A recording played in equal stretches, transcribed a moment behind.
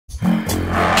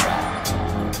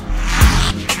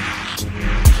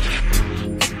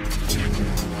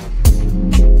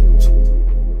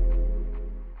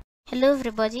Hello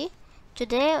everybody.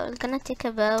 Today we're gonna talk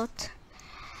about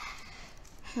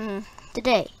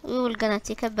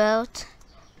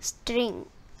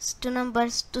strings, two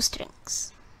numbers, two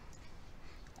strings.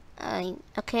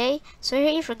 Okay, so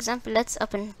here for example, let's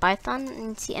open Python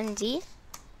in CMD.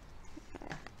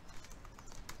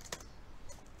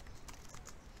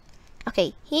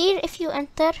 Okay, here if you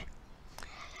enter,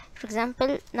 for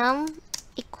example, num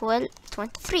equal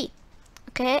 23.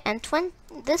 Okay, and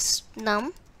this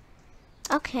num,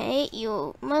 okay,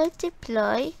 you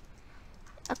multiply,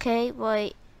 okay,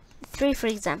 by 3 for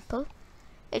example,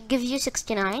 it gives you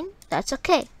 69. That's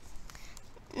okay.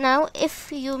 Now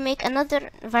if you make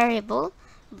another variable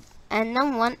and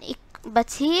num1,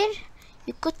 but here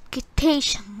you put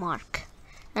quotation mark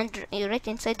and you write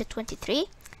inside the 23,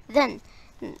 then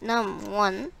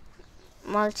num1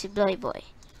 multiply by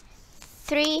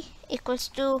 3 equals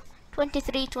to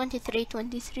 23, 23,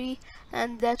 23,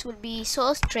 and that will be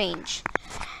so strange.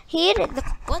 Here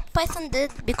what Python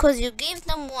did, because you gave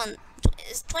num1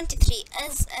 is 23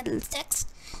 as a text,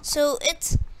 so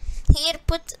it here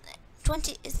put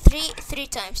 23 3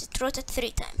 times. It wrote it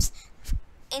 3 times.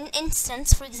 In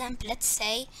instance, for example, let's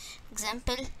say,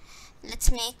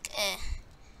 let's make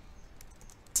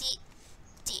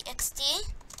txt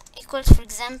equals, for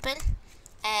example,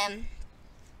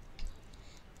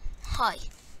 hi.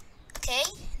 Okay,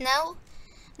 now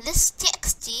this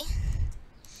txt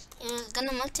you're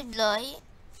gonna multiply,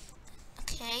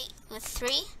 okay, with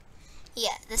 3.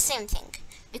 Yeah, the same thing,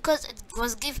 because it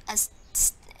was given as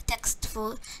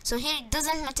textful. So here it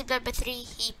doesn't multiply by 3,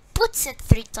 he puts it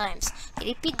 3 times. He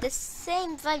repeat the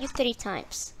same value 3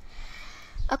 times.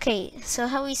 Okay, so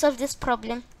how we solve this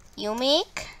problem? You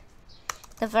make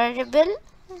the variable,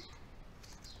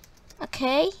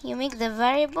 okay, you make the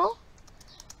variable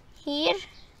here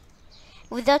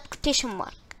without quotation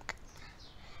mark.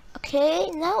 Okay,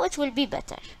 now it will be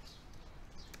better.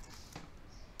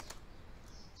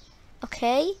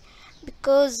 Okay,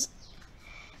 because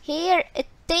here it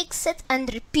takes it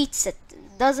and repeats it,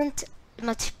 doesn't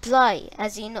multiply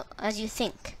as you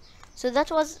think. So that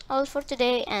was all for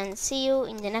today, and see you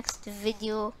in the next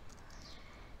video,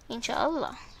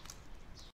 inshallah.